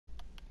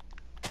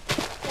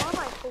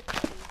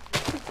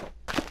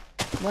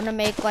Wanna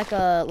make like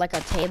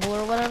a table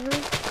or whatever?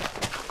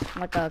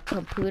 Like a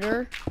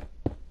computer?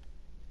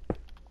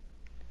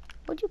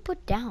 What'd you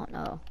put down?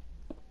 Oh.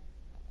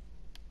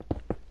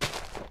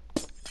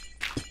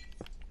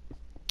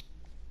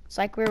 It's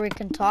like where we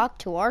can talk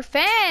to our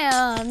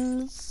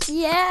fans.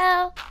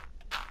 Yeah.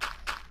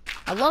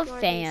 I love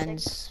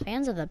fans.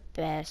 Fans are the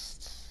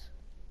best.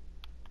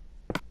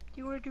 Do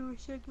you want to do a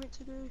segment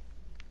today?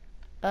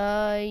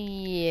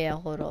 Yeah,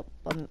 hold up.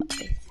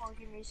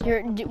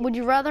 Would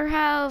you rather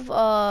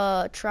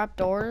have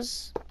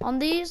trapdoors on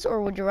these,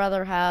 or would you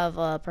rather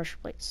have pressure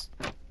plates?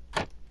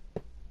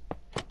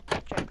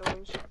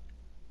 Trapdoors.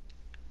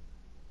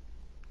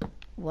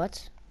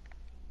 What?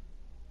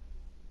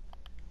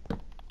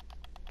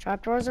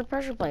 Trapdoors or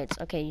pressure plates?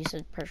 Okay, you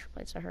said pressure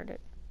plates. I heard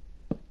it.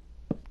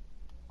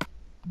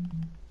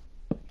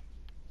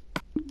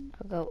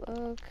 I'll go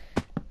oak.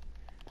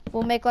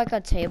 We'll make like a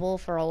table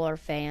for all our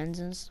fans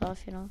and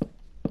stuff, you know?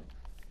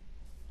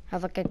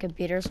 Have like a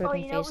computer so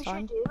we can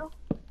FaceTime. You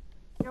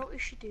know what we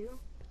should do?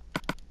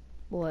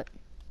 What?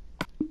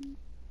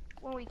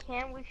 When we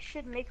can, we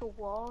should make a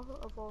wall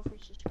of all of our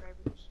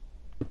subscribers.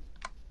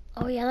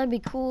 Oh yeah, that'd be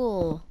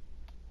cool.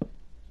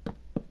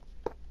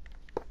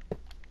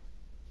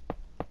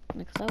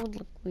 Because that would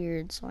look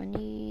weird, so I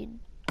need...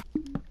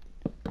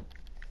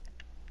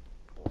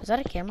 Is that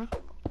a camera?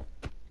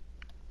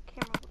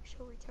 Camera looks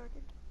so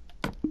retarded.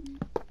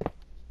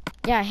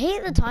 Yeah, I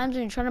hate the times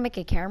when you're trying to make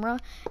a camera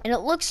and it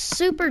looks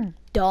super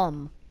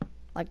dumb.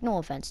 Like, no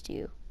offense to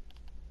you,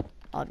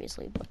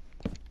 obviously, but...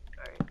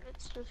 Alright,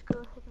 let's just go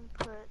ahead and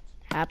put...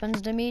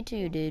 Happens to me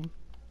too, dude.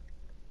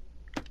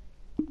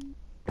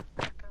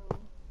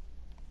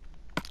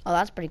 Oh,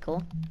 that's pretty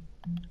cool.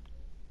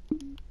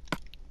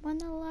 When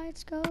the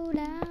lights go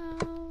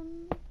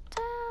down,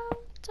 down,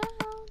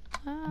 down,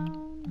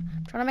 down.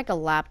 I'm trying to make a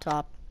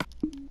laptop.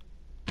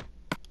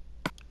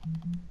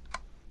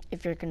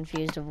 If you're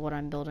confused of what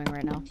I'm building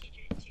right now.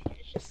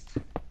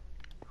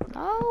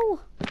 No!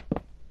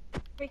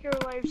 Make our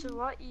lives a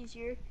lot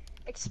easier.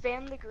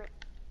 Expand the green.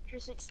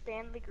 Just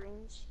expand the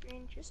green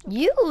screen.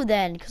 You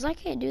then, because I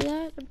can't do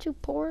that. I'm too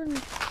poor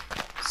and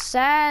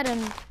sad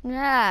and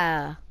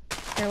yeah.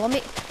 Here, let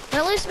me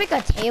at least make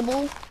a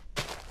table.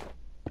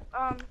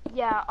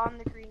 Yeah, on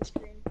the green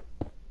screen.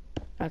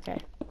 Okay.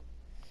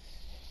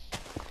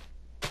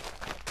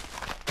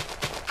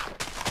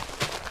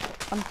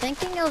 I'm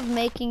thinking of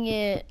making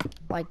it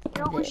like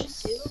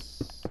this.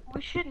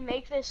 We should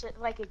make this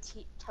like a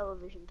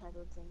television type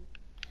of thing.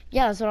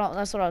 Yeah,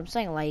 that's what I'm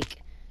saying.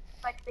 Like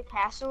the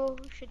castle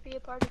should be a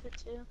part of it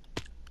too.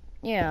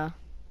 Yeah.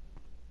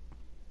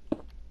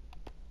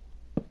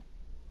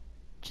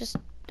 Just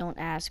don't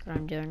ask what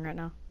I'm doing right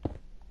now.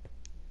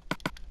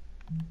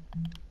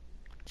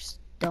 Just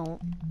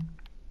don't.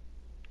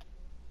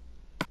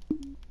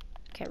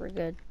 Okay, we're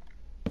good.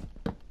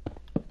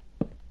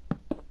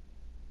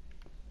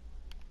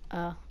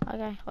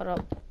 Okay, hold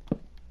up.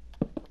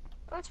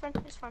 Oh, it's fine.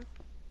 It's fine.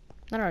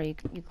 No, you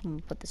can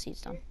put the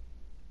seats down.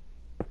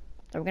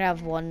 So we're gonna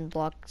have one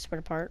block spread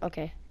apart.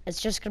 Okay,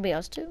 it's just gonna be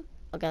us two.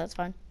 Okay, that's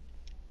fine.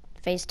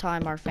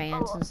 FaceTime our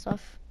fans and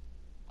stuff.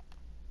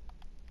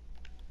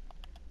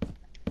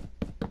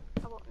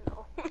 I won't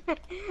know.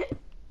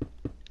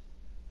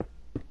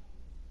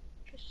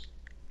 Just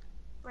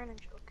random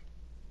joke.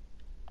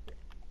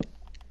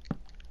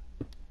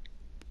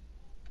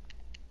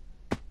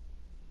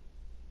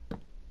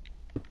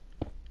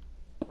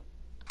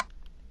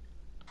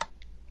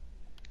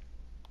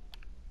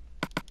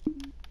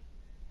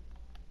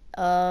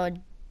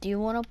 Do you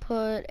want to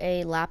put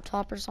a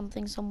laptop or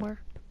something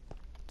somewhere?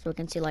 So we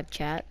can see like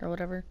chat or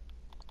whatever?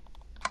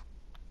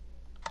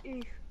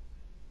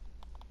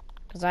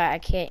 Because I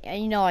can't,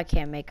 you know I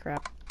can't make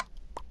crap.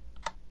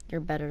 You're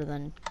better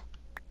than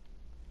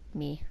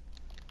me.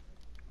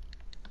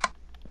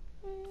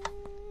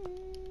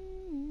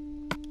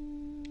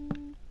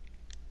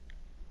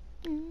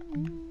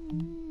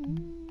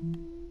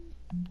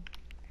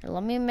 Here,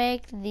 let me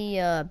make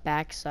the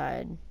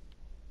backside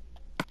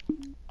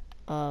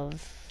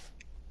of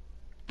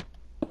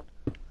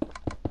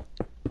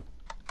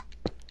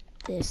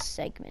this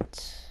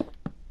segment.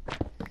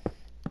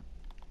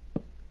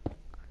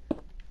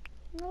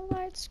 The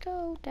lights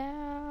go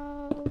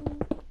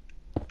down.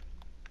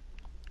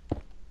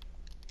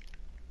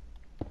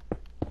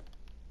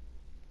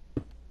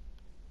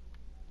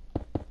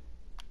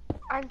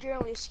 I'm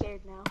generally scared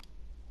now.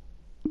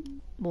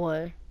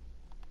 Boy.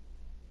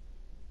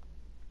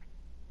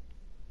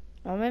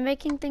 Am I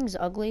making things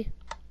ugly?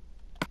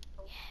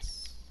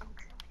 Yes.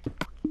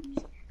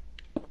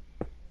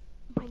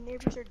 My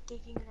neighbors are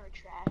digging in our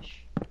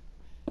trash.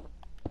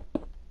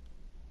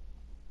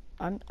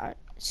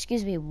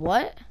 Excuse me,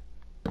 what?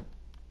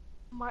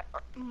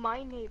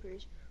 My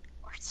neighbors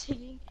are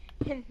digging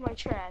in my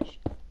trash.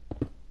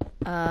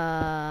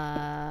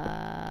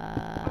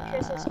 I'm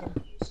just as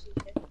confused.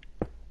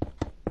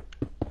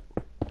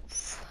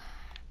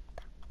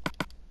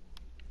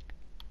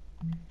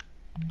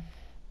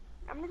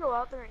 I'm gonna go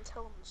out there and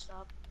tell them to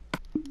stop.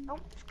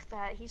 Nope.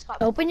 that he's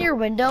got. Open your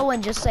window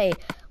and just say,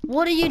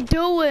 "What are you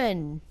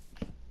doing?"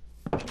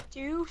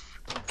 Doof,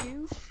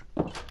 doof.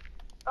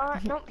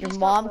 Nope. Your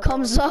mom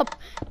comes up.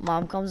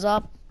 Mom comes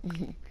up.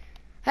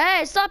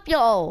 Hey, stop,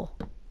 yo!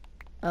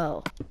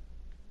 Oh.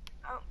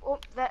 Well,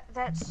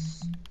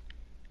 that's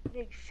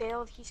big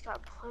failed. He's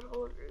got blood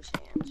all over his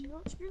hands. You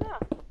know, screw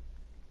that.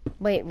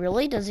 Wait,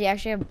 really? Does he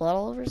actually have blood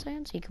all over his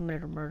hands? He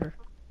committed a murder.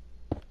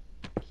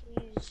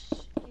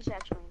 He's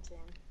actually insane.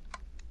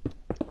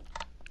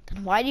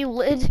 Then why do you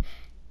live?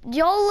 Do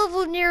y'all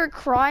live near a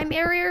crime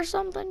area or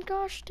something?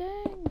 Gosh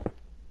dang.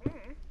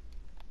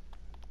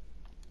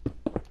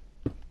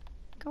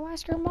 Go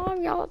ask your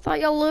mom. Y'all thought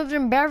y'all lived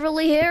in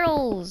Beverly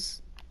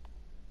Hills.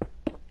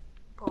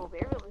 Oh,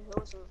 Beverly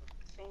Hills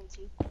is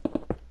fancy.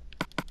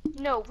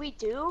 No, we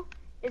do.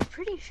 It's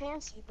pretty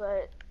fancy,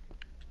 but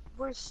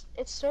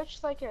it's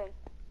such like a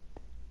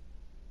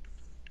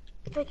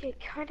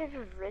kind of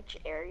a rich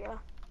area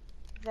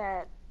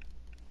that.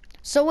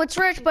 So it's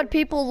rich, but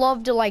people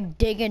love to like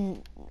dig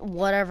in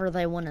whatever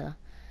they wanna.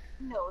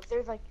 No,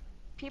 they're like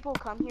people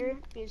come here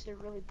because they're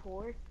really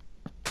poor.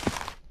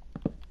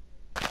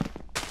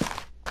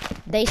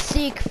 They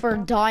seek for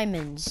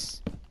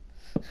diamonds.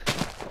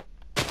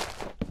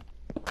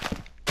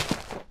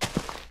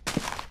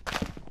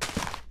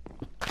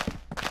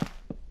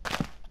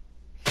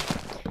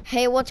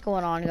 Hey, what's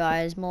going on,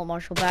 guys? Mullet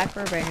Marshall back for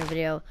a brand new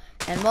video,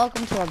 and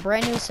welcome to our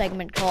brand new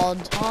segment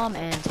called Tom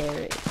and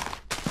Terry.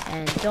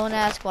 And don't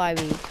ask why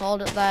we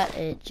called it that,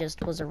 it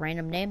just was a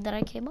random name that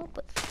I came up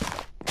with.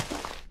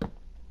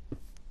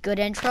 Good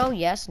intro?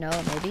 Yes, no,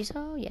 maybe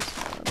so? Yes,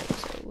 no, maybe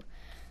so.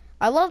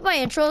 I love my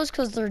intros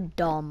because they're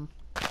dumb.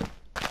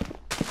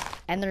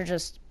 And they're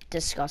just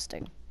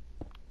disgusting.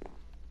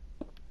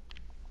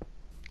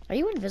 Are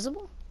you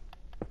invisible?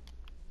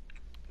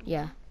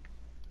 Yeah.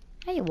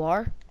 Hey, you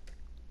are.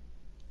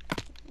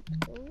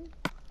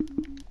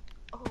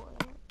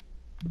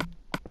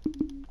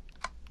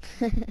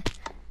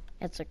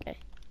 It's okay.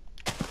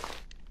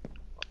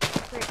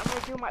 Great, I'm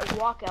gonna do my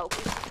walkout. Go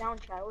sit down,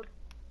 child.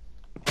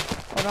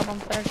 Hold up, I'm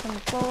finishing the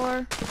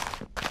floor.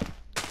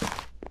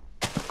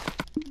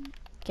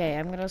 Okay,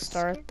 I'm gonna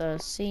start the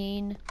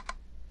scene.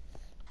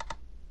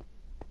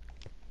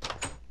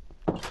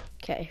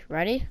 Okay,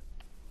 ready?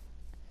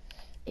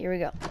 Here we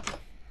go.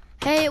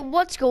 Hey,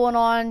 what's going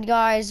on,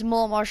 guys?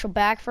 Mullet Marshall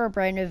back for a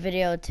brand new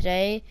video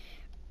today.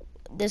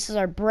 This is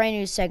our brand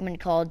new segment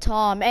called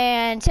Tom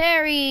and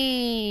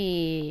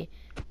Terry.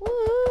 Woo!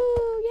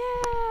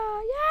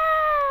 Yeah!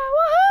 Yeah!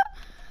 Woohoo!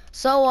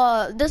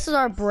 So, this is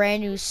our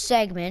brand new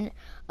segment.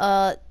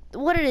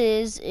 What it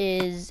is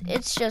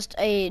it's just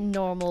a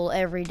normal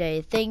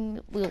everyday thing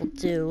we'll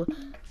do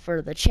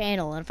for the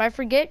channel. And if I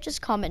forget,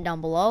 just comment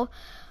down below.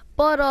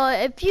 But,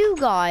 if you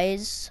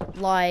guys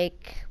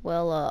like,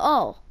 well,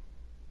 oh.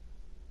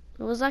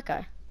 Who was that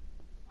guy?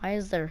 Why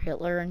is there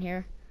Hitler in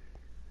here?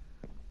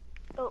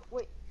 Oh,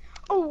 wait.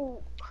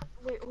 Oh,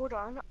 wait, hold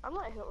on. I'm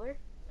not Hitler.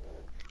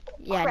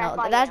 Yeah, Crap,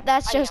 no,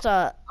 that's just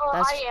a...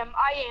 I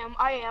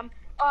am.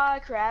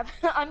 Crap.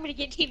 I'm gonna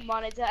get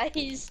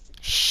demonetized.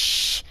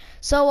 Shh.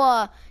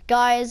 So,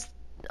 guys,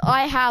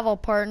 I have a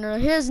partner.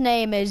 His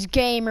name is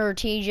Gamer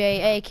TJ,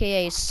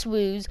 aka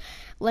swuze.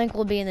 Link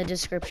will be in the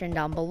description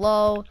down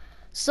below.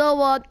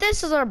 So,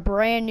 this is our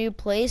brand new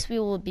place. We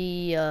will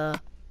be,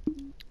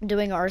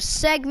 doing our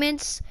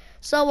segments.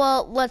 So,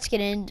 let's get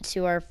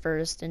into our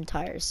first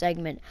entire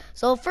segment.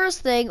 So,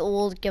 first thing,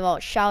 we'll give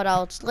out shout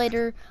outs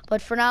later,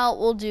 but for now,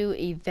 we'll do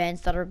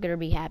events that are going to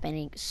be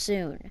happening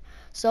soon.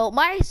 So,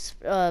 my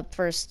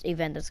first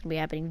event that's going to be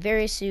happening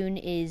very soon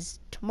is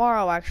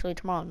tomorrow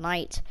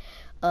night.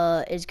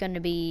 Is going to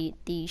be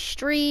the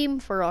stream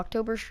for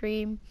October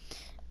stream.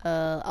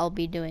 I'll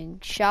be doing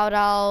shout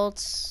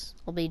outs,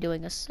 I'll be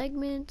doing a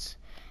segment,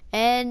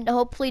 and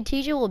hopefully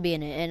TJ will be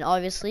in it. And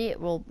obviously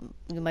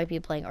we might be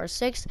playing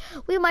R6,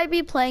 we might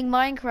be playing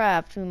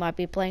Minecraft, we might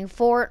be playing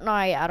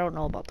Fortnite. I don't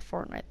know about the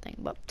Fortnite thing,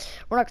 but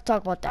we're not gonna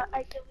talk about that.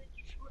 I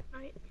deleted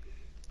Fortnite.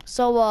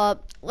 So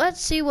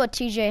let's see what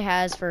TJ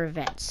has for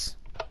events.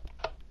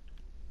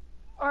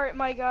 Alright,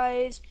 my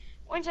guys,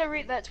 once I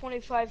reach that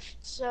 25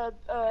 sub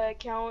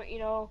count, you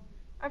know,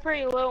 I'm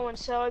pretty low on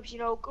subs, you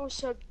know, go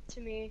sub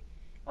to me.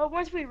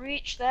 Once we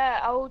reach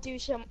that, I will do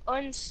some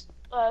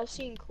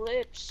unseen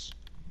clips.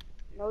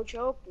 No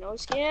joke, no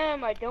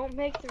scam. I don't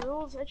make the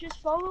rules, I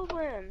just follow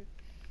them.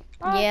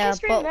 Yeah,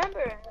 just but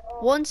remember,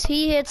 once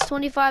he hits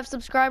 25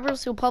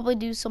 subscribers, he'll probably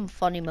do some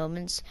funny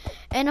moments.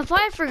 And if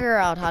I figure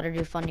out how to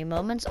do funny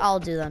moments, I'll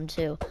do them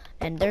too.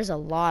 And there's a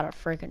lot of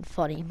freaking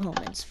funny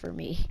moments for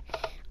me.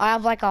 I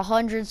have like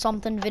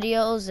 100-something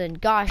videos, and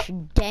gosh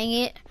dang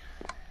it,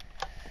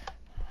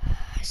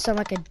 I sound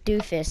like a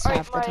doofus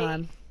half the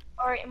time.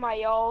 Alright, my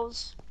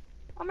y'alls.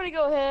 I'm gonna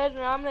go ahead and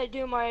I'm gonna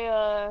do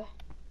my,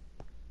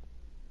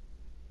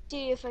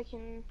 see if I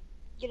can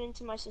get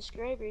into my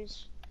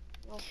subscribers.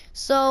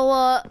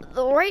 So,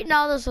 right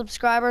now the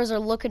subscribers are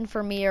looking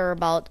for me are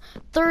about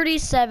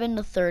 37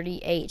 to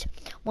 38.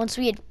 Once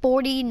we hit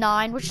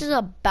 49, which is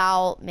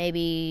about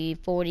maybe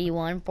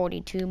 41,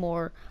 42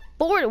 more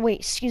wait,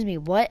 excuse me,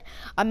 what?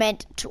 I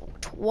meant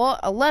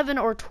 11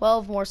 or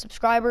 12 more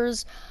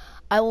subscribers.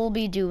 I will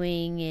be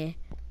doing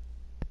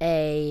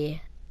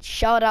a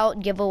shout out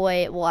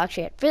giveaway. Well,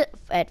 actually,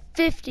 at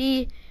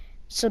 50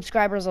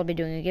 subscribers, I'll be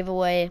doing a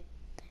giveaway.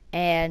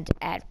 And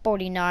at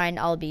 49,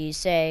 I'll be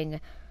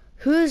saying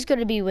who's going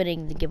to be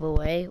winning the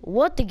giveaway,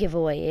 what the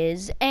giveaway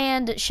is,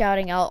 and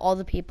shouting out all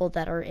the people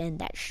that are in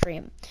that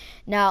stream.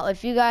 Now,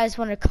 if you guys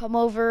want to come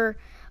over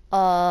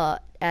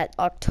at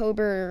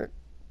October,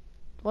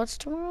 what's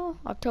tomorrow?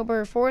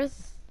 October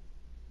 4th?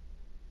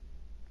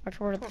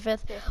 October the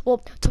 5th?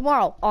 Well,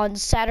 tomorrow, on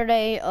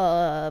Saturday,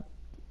 I'm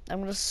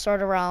going to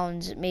start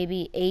around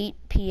maybe 8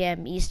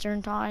 p.m.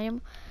 Eastern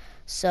time.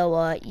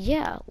 So,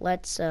 yeah,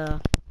 that's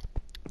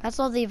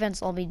all the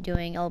events I'll be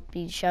doing. I'll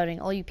be shouting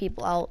all you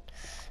people out.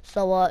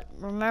 So,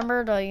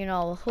 remember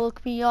to,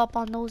 hook me up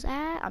on those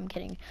ads. I'm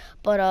kidding.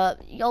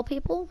 But, y'all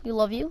people, we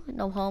love you.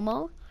 No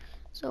homo.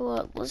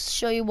 So, let's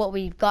show you what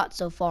we've got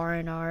so far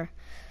in our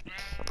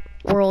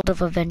world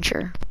of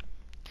adventure.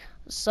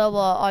 So,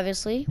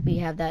 obviously, we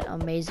have that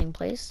amazing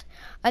place.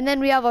 And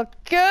then we have a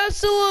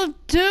Castle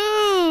of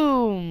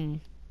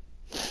Doom!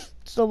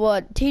 So,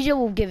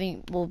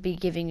 TJ will be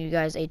giving you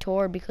guys a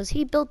tour because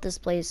he built this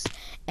place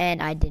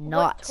and I did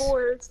not. What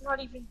tour? It's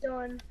not even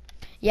done.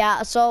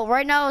 Yeah, so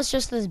right now it's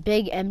just this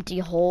big empty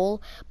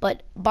hole,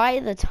 but by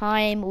the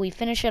time we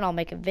finish it, I'll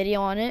make a video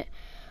on it.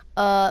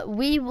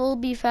 We will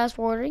be fast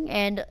forwarding,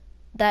 and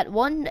that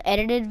one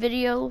edited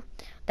video,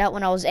 that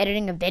when I was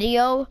editing a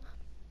video,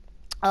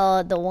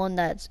 the one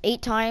that's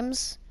 8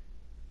 times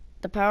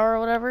the power or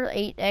whatever,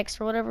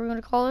 8x or whatever we're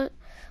gonna call it,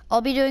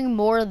 I'll be doing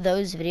more of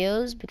those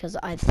videos because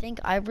I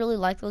think I really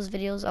like those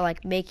videos. I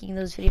like making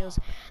those videos.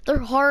 They're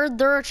hard,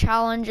 they're a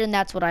challenge, and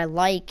that's what I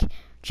like.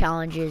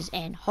 Challenges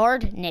and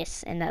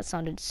hardness, and that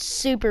sounded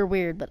super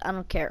weird, but I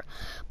don't care.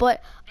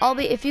 But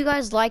if you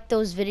guys like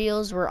those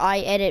videos where I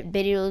edit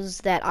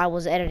videos that I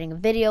was editing a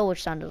video,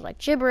 which sounded like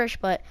gibberish,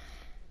 but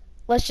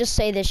let's just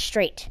say this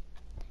straight.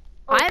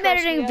 I'm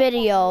editing a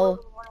video,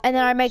 and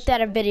then I make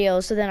that a video,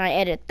 so then I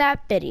edit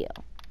that video.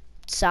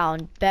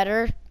 Sound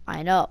better?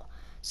 I know.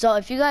 So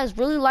if you guys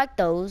really like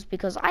those,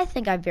 because I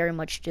think I very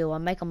much do, I'll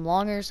make them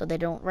longer so they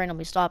don't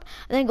randomly stop,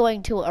 and then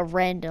going to a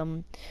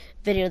random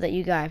video that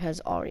you guys has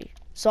already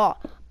saw.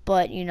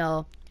 But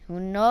who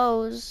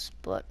knows?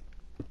 But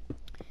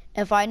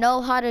if I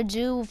know how to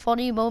do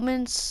funny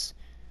moments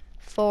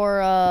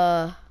for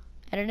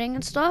editing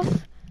and stuff,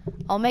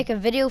 I'll make a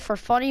video for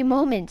funny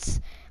moments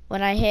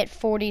when I hit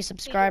 40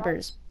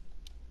 subscribers.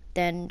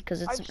 Then,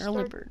 because it's an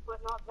early bird.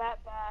 But not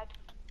that bad.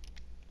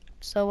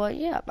 So,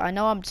 yeah, I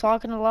know I'm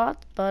talking a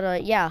lot,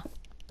 but, yeah.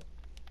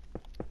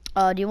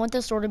 Do you want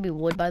this door to be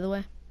wood, by the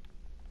way?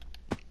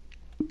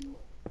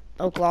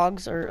 Oak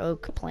logs or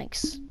oak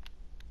planks?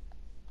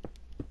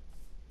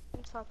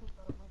 I'm talking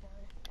about my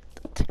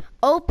guy.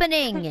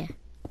 Opening!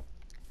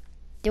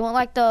 Do you want,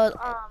 like, the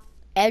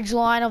edge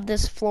line of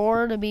this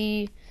floor to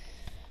be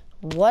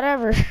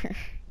whatever?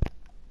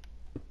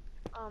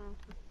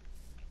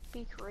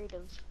 Be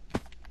creative.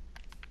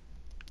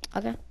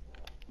 Okay.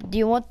 Do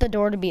you want the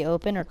door to be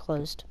open or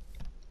closed?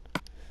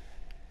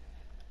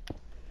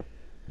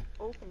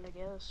 Open, I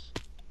guess.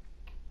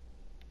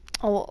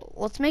 Oh,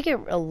 let's make it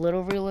a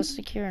little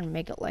realistic here and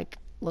make it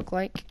look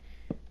like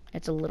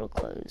it's a little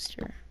closed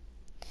here.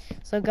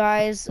 So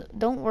guys,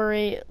 don't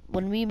worry,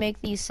 when we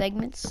make these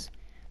segments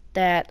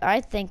that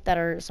I think that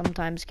are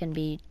sometimes can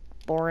be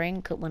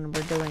boring when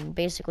we're doing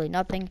basically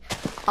nothing,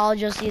 I'll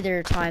just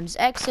either times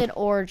exit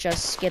or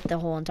just skip the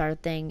whole entire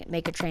thing,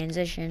 make a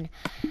transition,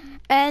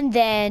 and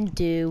then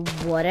do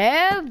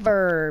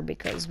whatever,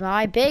 because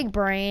my big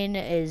brain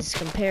is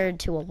compared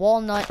to a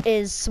walnut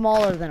is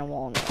smaller than a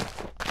walnut.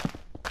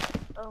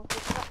 Oh,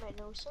 that made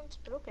no sense,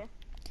 but okay.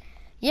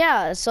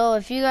 Yeah, so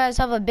if you guys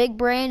have a big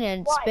brain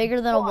and it's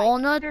bigger than a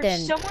walnut, There's then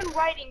someone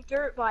riding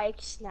dirt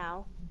bikes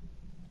now.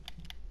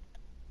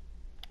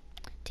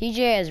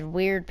 TJ has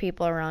weird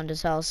people around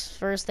his house.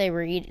 First they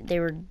were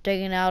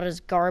digging out his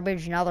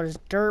garbage, now there's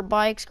dirt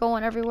bikes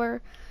going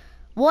everywhere.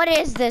 What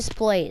is this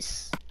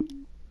place?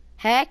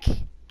 Heck?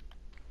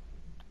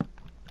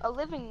 A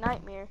living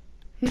nightmare.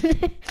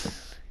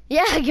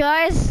 Yeah,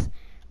 guys.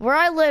 Where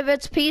I live,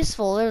 it's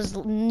peaceful. There's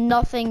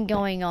nothing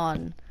going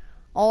on.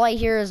 All I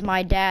hear is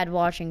my dad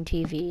watching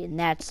TV, and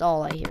that's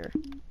all I hear.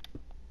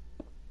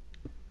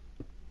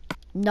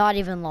 Not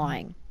even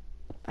lying.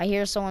 I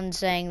hear someone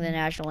saying the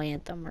national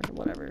anthem or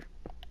whatever.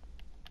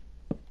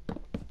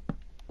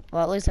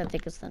 Well, at least I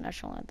think it's the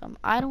national anthem.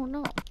 I don't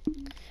know.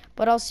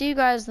 But I'll see you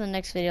guys in the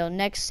next video.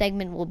 Next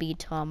segment will be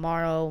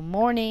tomorrow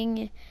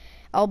morning.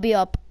 I'll be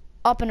up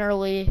and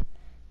early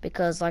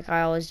because like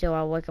I always do,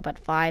 I'll wake up at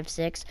 5,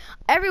 6.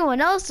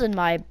 Everyone else in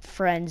my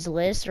friends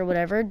list or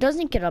whatever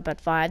doesn't get up at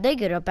 5. They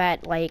get up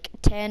at like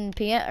 10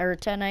 p.m. or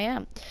 10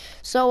 a.m.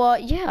 So,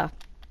 yeah.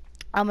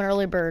 I'm an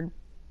early bird.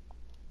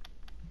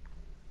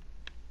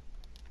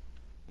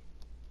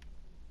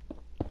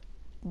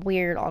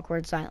 Weird,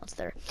 awkward silence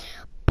there.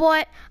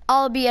 But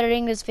I'll be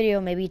editing this video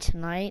maybe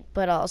tonight.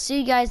 But I'll see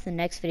you guys in the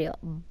next video.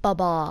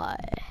 Bye-bye.